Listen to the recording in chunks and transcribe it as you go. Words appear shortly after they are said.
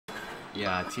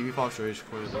Yeah, TV Fox Rage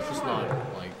Core, let's just not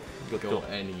like go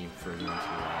any further into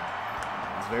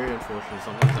that. It's very unfortunate,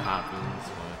 sometimes it happens,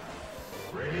 but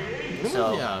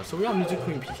So yeah, so we have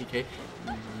Mew2Queen PTK.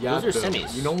 Yeah, those are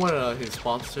semis. You know what his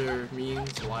sponsor means?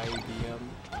 YBM?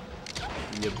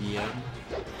 YBM?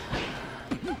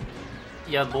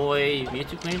 Yeah, boy,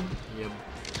 Mew2Queen?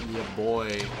 Yeah, boy,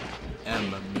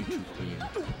 Mew2Queen.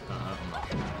 I'm not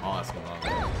sure. I'll ask him about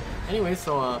it. Anyway,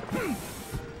 so,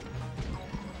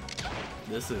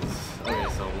 this is... Okay,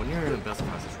 so when you're in the best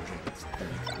class situation, it's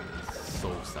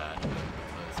so sad.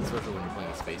 Because, especially when you're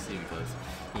playing with Spacey, because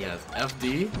he has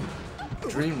FD,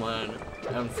 Dreamland,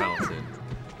 and Fountain.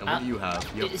 And what do you have?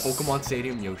 You have Pokemon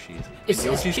Stadium Yoshi's.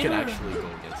 Yoshi's can actually go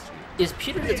against you. Is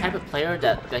Peter the type of player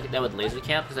that would laser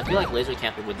camp? Because I feel like laser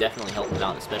camping would definitely help him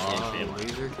out, especially in Dream.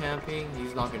 Laser camping?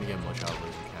 He's not going to get much out of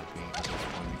laser camping at this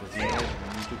point because you know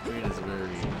Mew2Queen is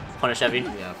very punish heavy.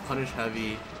 Yeah, punish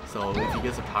heavy. So if he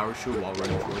gets a power shoot while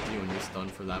running towards you and you're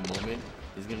stunned for that moment,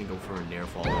 he's going to go for a nair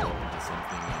follow up into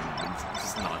something and it's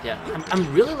just not. Yeah,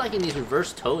 I'm really liking these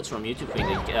reverse toads from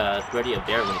Mew2Queen to ready a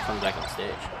bear when he comes back on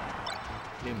stage.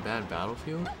 In bad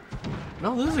Battlefield?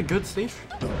 No, this is a good stage.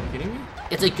 Are you kidding me?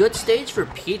 It's a good stage for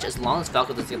Peach as long as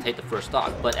Falco doesn't take the first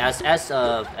stock. But as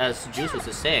Juice was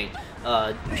just saying,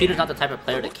 Peter's not the type of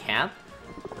player to camp,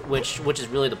 which is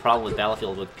really the problem with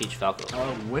Battlefield with Peach Falco.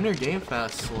 Winter Game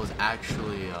Fest was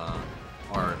actually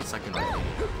our second arcade.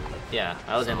 Yeah,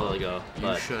 I was able to go.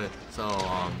 But you should. So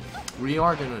we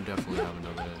are gonna definitely have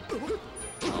another Winter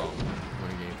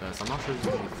Game Fest. I'm not sure if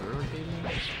it's gonna be third arcade.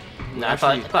 No, it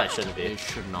probably shouldn't be. It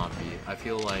should not be. I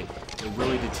feel like it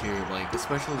really deteriorated, like,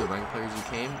 especially the ranked players who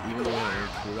came, even though we had a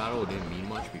crew battle, it didn't mean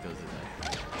much because of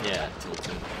that. Yeah.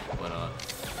 Tilted. But,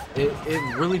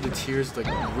 it really deters, like,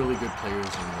 really good players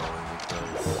from going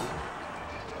because...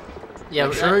 Yeah,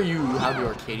 like, sure, you have the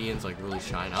Arcadians, like, really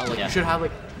shine out. Like, you should have,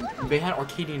 like, they had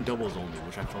Arcadian doubles only,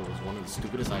 which I felt was one of the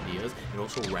stupidest ideas. It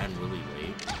also ran really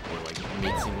late, or, like,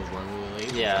 made singles run really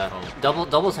late. Yeah,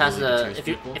 doubles has a...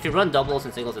 If you run doubles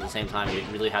and singles at the same time, you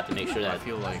really have to make sure that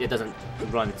it doesn't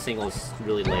run singles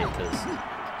really late, because...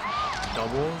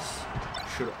 Doubles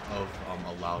should have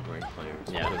allowed ranked players.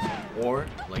 Yeah. Or,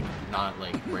 like, not,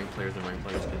 like, ranked players and ranked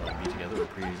players can, like, be together, or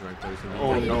previous ranked players can be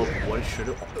together. No, what should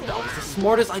have... That was the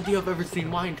smartest idea I've ever seen in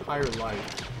my entire life.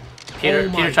 Peter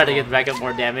tried to get back up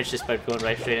more damage just by going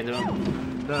right straight into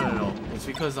him? No. It's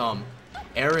because,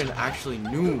 Aaron actually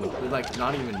knew, like,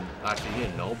 not even, actually he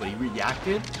didn't know, but he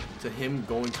reacted to him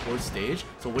going towards stage.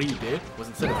 So what he did was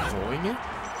instead of throwing it,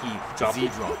 he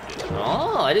Z-dropped it.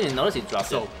 Oh, I didn't even notice he dropped it.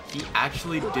 So he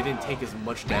actually didn't take as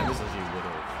much damage as he would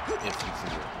have if he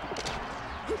Z-dropped.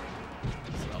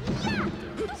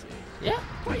 Yeah.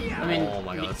 I mean, oh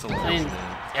my god, that's so unfortunate.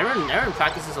 Aaron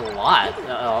practices a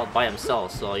lot by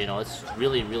himself, so you know it's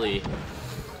really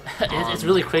it's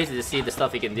really crazy to see the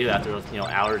stuff he can do after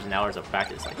hours and hours of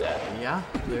practice like that. Yeah,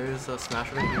 there's a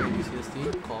Smash event here at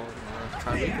UCSD called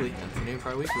Triweeky. That's the name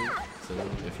Triweeky. So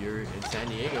if you're in San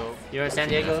Diego, you're in San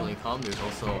Diego. Definitely come. There's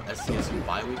also SCSU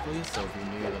bi-weekly. So if you're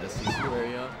near the SCSU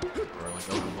area or like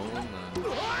El Cajon,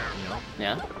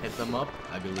 then hit them up.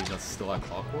 I believe that's still at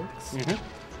Clockworks. And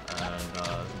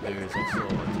there's also a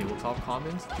Tabletop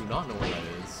Commons. Do not know where that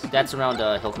is. That's around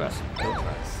Hillcrest.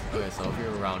 Hillcrest. Okay, so if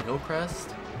you're around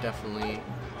Hillcrest, definitely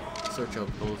search up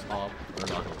Hilltop, or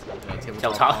not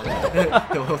Hilltop,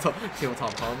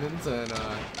 Tabletop Commons, and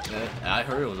I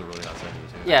heard it was a really nice venue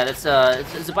too. Yeah, that's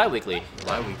it's a bi-weekly.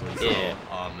 Bi-weekly. So,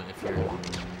 if you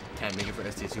can't make it for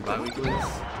STSU bi-weeklies,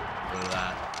 go to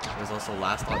that. There's also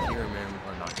Last Talk here in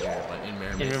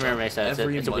Mira Mesa.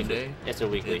 Every Monday. It's a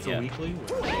weekly. It's a weekly,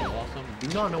 which is awesome. Do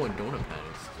not know when Donut Pan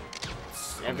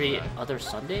is. Every other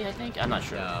Sunday, I think. I'm not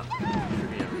sure. Yeah, it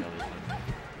should be every other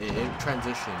Sunday. It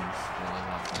transitions.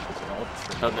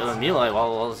 Meanwhile,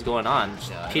 while it's going on,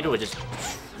 Peter was just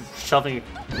shoving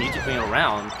Mew2Queen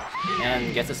around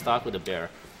and gets a stock with a bear.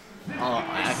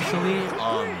 Actually,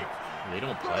 they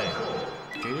don't play.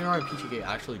 JJR and PTK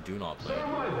actually do not play.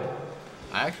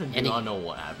 I actually do not know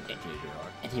what happened to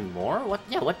JJR. Anymore? What?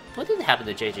 Yeah, what did happen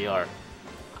to JJR?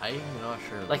 I'm not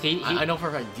sure. Like I know for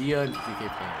a fact Dia and PTK play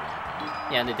a lot.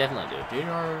 Yeah, they definitely do.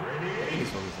 JJR, I think he's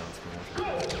focused on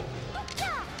school.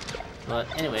 But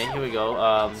anyway, here we go.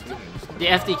 The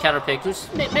FD counter pick, which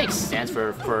makes sense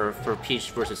for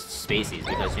Peach versus Spaceys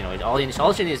because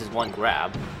all she needs is one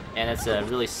grab, and it's a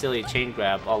really silly chain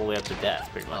grab all the way up to death,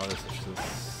 pretty much. Oh, this is just a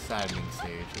saddening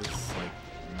stage. It's like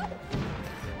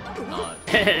not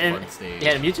a fun stage.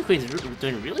 Yeah, Mew2Queen's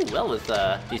doing really well with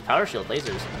these power shield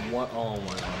lasers. What? Oh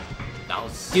my god. That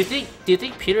was. Do you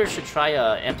think Peter should try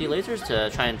empty lasers to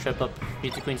try and trip up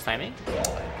Mew2Queen's timing? I don't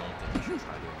think he should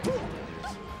try doing empty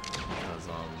lasers because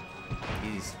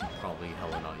he's probably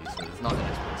hella not used to it. It's not in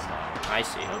his play style. I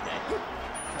see. Okay.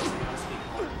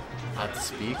 Have to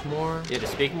speak more? Yeah, to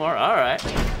speak more. All right.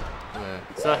 Okay.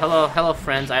 So hello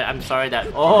friends. I'm sorry that.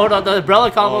 Oh, the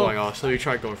umbrella combo. Oh my gosh! So you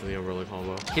tried going for the umbrella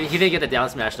combo. He didn't get the down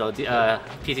smash though.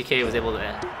 PTK was able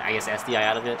to, I guess, SDI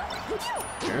out of it.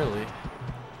 Barely.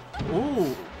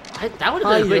 Ooh, that would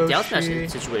have been a great down smash Yoshi.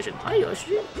 situation. Hi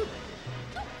Yoshi.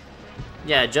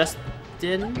 Yeah,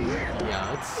 Justin.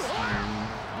 Yeah, it's.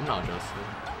 I'm not Justin.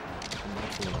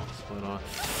 I'm not someone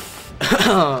else, but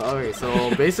okay,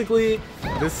 so basically,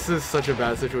 this is such a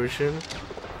bad situation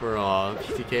for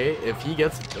PTK. If he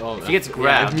gets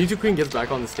grabbed, if Mew2Queen gets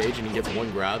back on the stage and he gets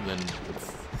one grab, then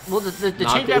it's well, the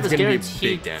chain grab is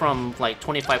guaranteed from like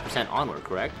 25% onward,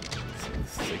 correct?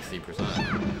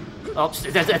 60%. Oh,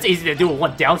 that's easy to do with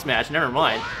one down smash. Never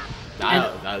mind.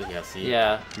 Yeah, see.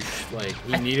 Yeah. Like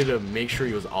he needed to make sure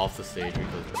he was off the stage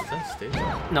because is that stage?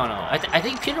 No. I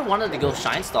think Peter wanted to go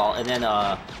shine stall and then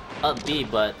up B,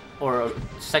 or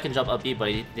second jump up B, but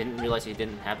he didn't realize he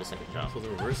didn't have the second jump. So the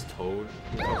reverse toad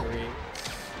recovery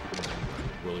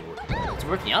really working. It's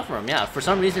working out for him, yeah. For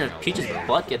some reason, if Peach's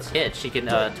butt gets hit, she can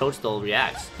toadstool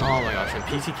reacts. Oh my gosh, and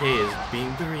PTK is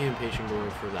being very impatient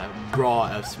going for that raw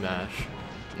F smash.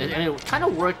 I mean, it kind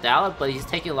of worked out, but he's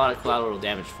taking a lot of collateral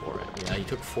damage for it. Yeah, he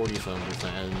took 47%.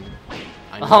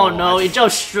 And oh no, he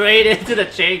jumped straight into the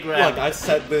chain grab. Look, I've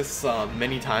said this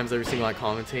many times every single I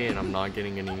commentate, and I'm not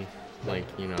getting any, like,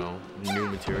 you know, new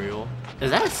material.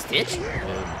 Is that a Stitch?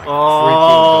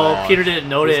 Oh, Peter didn't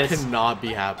notice. This cannot be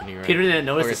happening right Peter didn't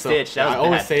notice the Stitch. That was I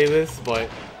always say this, but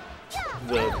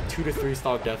the 2 to 3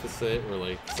 stock deficit, or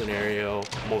like scenario,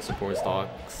 most important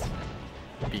stocks,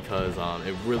 because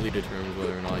it really determines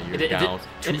whether or not you're down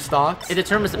 2 stocks. It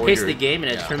determines the pace of the game,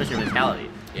 and it determines your mentality.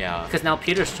 Yeah. Because now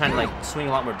Peter's trying to like swing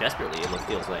a lot more desperately. It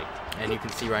feels like. And you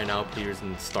can see right now Peter's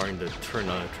starting to turn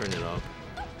it up.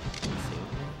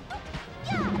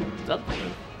 What's up?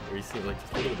 Or you see, like,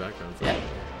 just look at the background. It's like,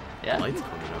 yeah. Lights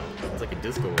coming out. It's like a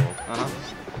disco ball.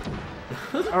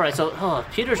 Alright, so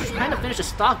Peter's trying to finish the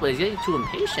stock, but he's getting too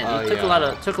impatient. He took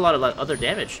a lot of other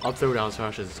damage. Up throw down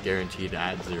smash is guaranteed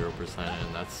at 0%,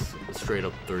 and that's straight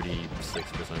up 36%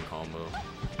 combo.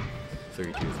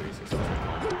 32, 36%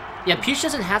 combo. Yeah, Peach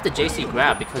doesn't have the JC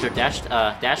grab because her dash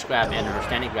grab and her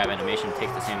standing grab animation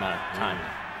takes the same amount of time.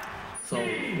 So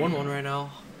 1-1 right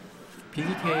now.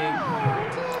 PTK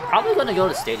probably gonna go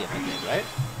to stadium, I think, right?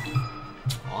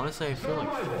 Honestly, I feel like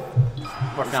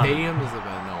or stadium is the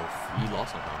best. No, he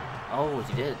lost on Fountain. Oh,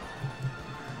 he did.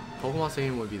 Pokemon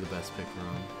Stadium would be the best pick for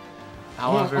him.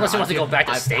 However, unless he wants to go back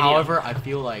to stadium. However, I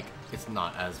feel like it's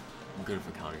not as good of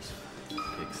a counter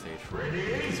pick stage for him.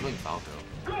 He's playing Falco.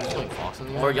 He's playing Fox on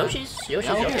the or Yoshi's.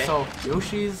 Okay. So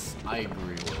Yoshi's, I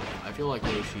agree with. I feel like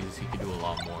Yoshi's, he could do a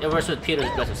lot more. It works with Peter's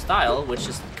aggressive style, which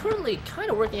is currently kind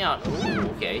of working out. Ooh,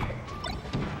 okay.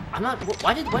 I'm not.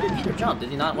 Why did Peter jump? Did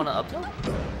he not want to up tilt?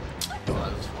 Well,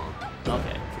 that was fun.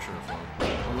 Okay. For sure fun.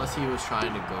 Unless he was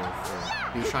trying to go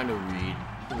for. He was trying to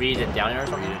read and down air or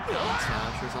something? Read a down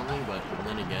smash or something, but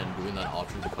then again, doing that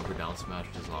option to cover down smash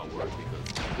does not work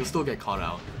because you'll still get caught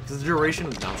out. Because the duration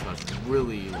of the down smash is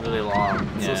really long.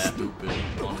 It's so stupid,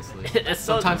 honestly. It's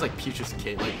sometimes like Peach's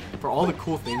kit, like for all the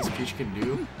cool things Peach can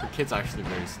do, her kit's actually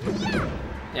very stupid.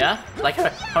 Yeah? Like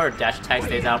how her dash attack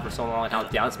stays out for so long and how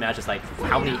down smash is like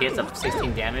how many hits of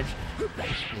 16 damage? Yeah,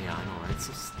 I know, right? It's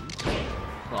so stupid.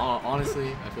 But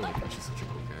honestly, I feel like Peach is such a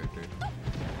cool character.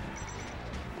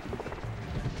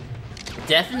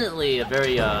 Definitely a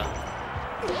very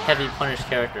heavy punish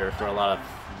character for a lot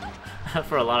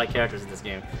of characters in this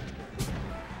game.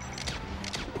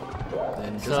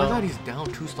 And just like that, he's down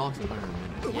 2 stocks in under a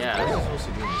minute. Yeah. What is he supposed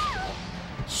to do in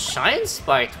this? Shine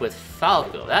spiked with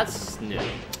Falco. That's new.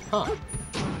 Huh.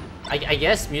 I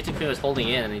guess Mew2Queen was holding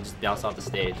in and he just bounced off the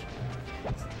stage.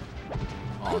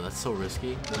 Oh, that's so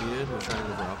risky what he did. Was trying to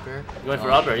go for up air. He went for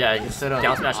up air, yeah. He Instead of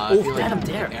down smash. Oh, let him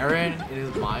dare. Aaron, in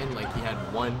his mind, like he had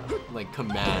one like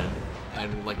command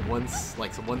and like one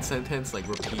sentence like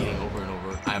repeating over and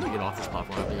over. I have to get off this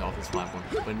platform. I have to get off this platform.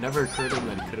 But it never occurred to him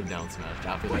that he could have down smashed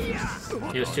after that.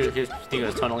 He was thinking it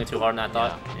was tunneling too hard, and I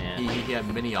thought. Yeah. He had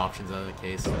many options out of the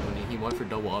case. When he went for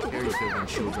double up air, he could have done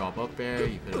shield drop up air.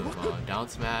 He could have down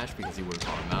smash because he would have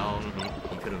caught him out.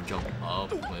 He could have jumped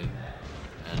up, but.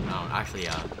 And actually,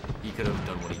 yeah, he could have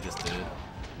done what he just did.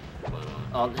 But,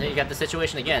 oh, you got the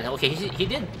situation again. Okay, he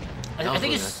did. I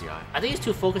think he's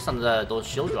too focused on those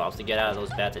shield drops to get out of those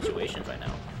bad situations right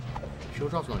now.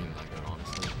 Shield drop's not even that good,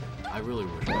 honestly. I really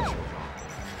wish I had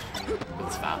shield drop, but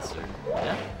it's faster.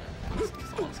 Yeah. It's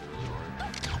honestly really hard.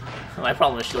 My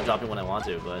problem is shield dropping when I want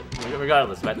to, but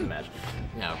regardless, back to the match.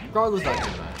 Yeah, regardless back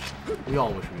to the match. We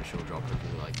all wish we could shield drop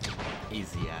really like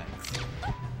easy acts.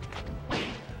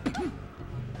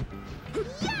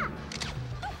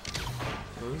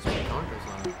 Those counters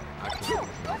are actually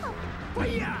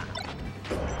working out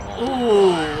for him.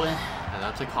 Ooh! And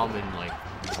that's a common like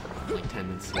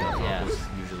tendency that Broncos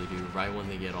usually do. Right when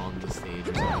they get on the stage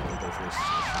or something, they'll go for a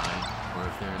shine. Or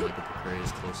if they're in like a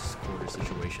precarious close quarter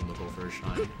situation, they'll go for a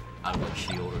shine out of like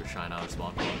shield or shine out of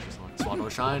spot dodge or something. Spot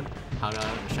dodge shine, shout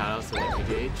outs to like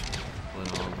PTK. But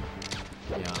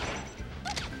yeah.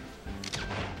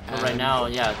 But right now,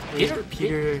 yeah,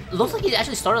 Peter looks like he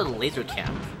actually started a laser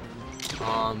camp.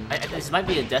 This might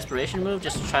be a desperation move,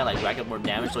 just to try to like rack up more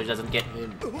damage so he doesn't get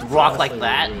rocked like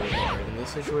that. Really in this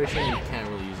situation, you can't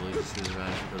really use laser to his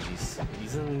advantage because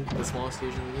he's in the smallest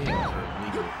stage in the game, or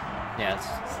legal. Yeah, it's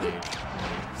stage,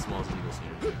 smallest legal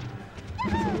stage.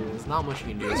 So there's not much you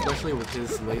can do, especially with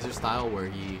his laser style where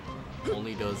he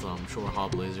only does short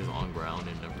hop lasers on ground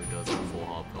and never does a full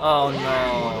hop. Oh no!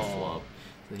 On a flop.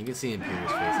 And you can see in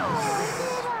Peter's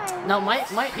face. Now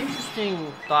my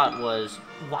interesting thought was,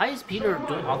 why is Peter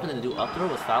opting to do up throw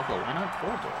with Falco? Why not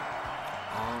forward throw?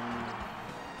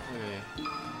 Okay.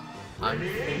 I'm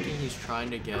thinking he's trying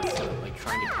to get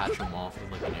trying to catch him off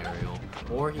with like an aerial,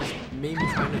 or he's maybe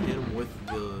trying to hit him with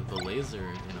the laser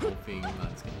and hoping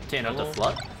that's gonna take out the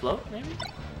float maybe.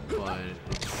 But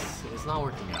it's not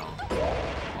working out.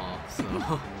 So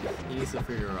he needs to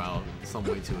figure out some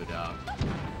way to adapt.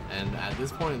 And at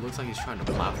this point, it looks like he's trying to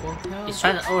platform camp. He's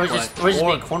trying to, or just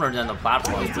being cornered on the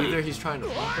platform. It's either he's trying to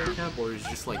platform camp, or he's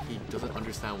just like he doesn't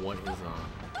understand what his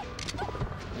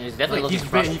He's definitely looking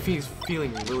frustrated. He's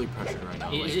feeling really pressured right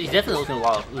now. He's definitely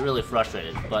looking really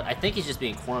frustrated. But I think he's just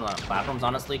being cornered on platforms,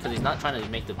 honestly, because he's not trying to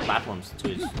make the platforms to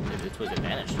his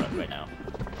advantage right now.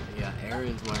 Yeah,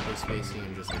 Aaron's my first facing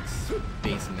and just like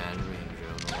space management in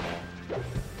general.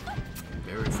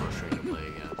 Very frustrating to play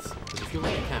against. Because you feel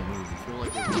like you can't move. You feel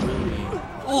like you're really.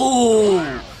 Ooh!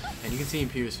 And you can see in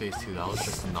Peter's face too. That was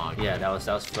just not good. Yeah, that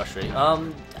was frustrating. How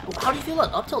do you feel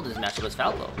about up tilt this matchup with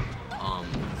Falco? It's gonna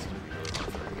be really hard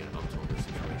for her to get an up tilt in this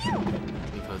situation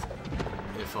because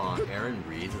if Aaron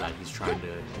reads that he's trying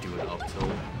to do an up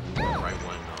tilt right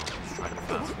when he's trying to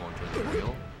fast fall into an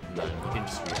aerial, then he can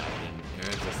just react, and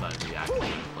Aaron's just like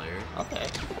reacting player. Okay.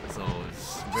 So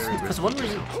it's very risky. Because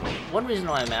one reason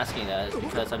why I'm asking that is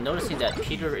because I'm noticing that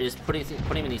Peter is putting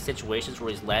him in these situations where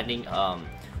he's landing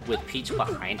with Peach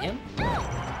behind him, and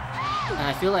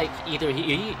I feel like either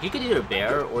he could either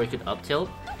bear or he could up tilt.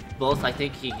 Both I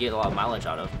think he'd get a lot of mileage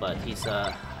out of, but he's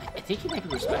I think he might be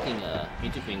respecting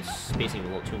Mew2Queen's spacing a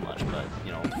little too much, but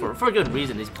you know, for a good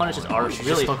reason. These punishes are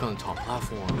really stuck on the top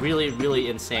platform. Really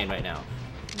insane right now.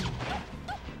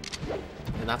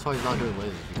 And that's why he's not doing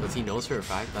lasers, because he knows for a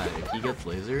fact that if he gets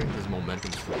laser, his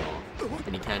momentum's too off,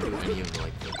 and he can't do any of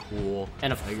like the cool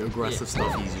and aggressive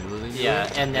stuff he's usually doing.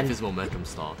 Yeah, and if his momentum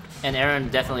stopped. And Aaron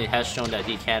definitely has shown that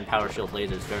he can power shield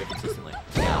lasers very consistently.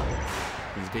 Yeah.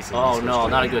 He's basically. Oh no,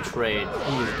 not a good trade.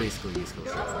 He is basically East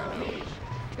Coast Chef right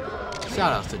now.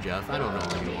 Shout outs to Jeff. I don't know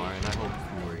who you are, and I hope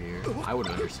you were here. I would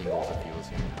under singles if he was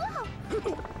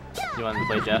here. You want to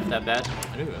play Jeff that bad?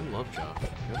 I do. I love Jeff.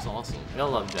 That's awesome. We all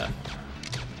love Jeff.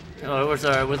 Oh, where's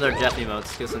our Jeff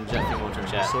emotes? Get some Jeff emotes in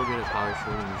chat. So good at power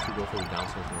shooting, you should go for the down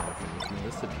smash more often. If you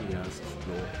miss the PS,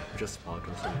 you'll just spot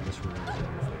him, so you just realize it.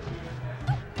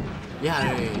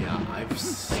 Yeah. I've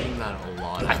seen that a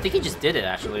lot. I think he just did it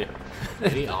actually.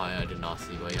 Oh, I did not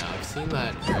see, but yeah, I've seen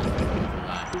that.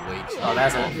 That way too. Oh,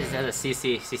 that's a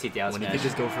CC down when smash. When he could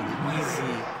just go for the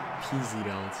easy peasy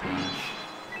down smash,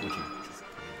 which he just.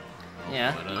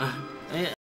 Yeah. But,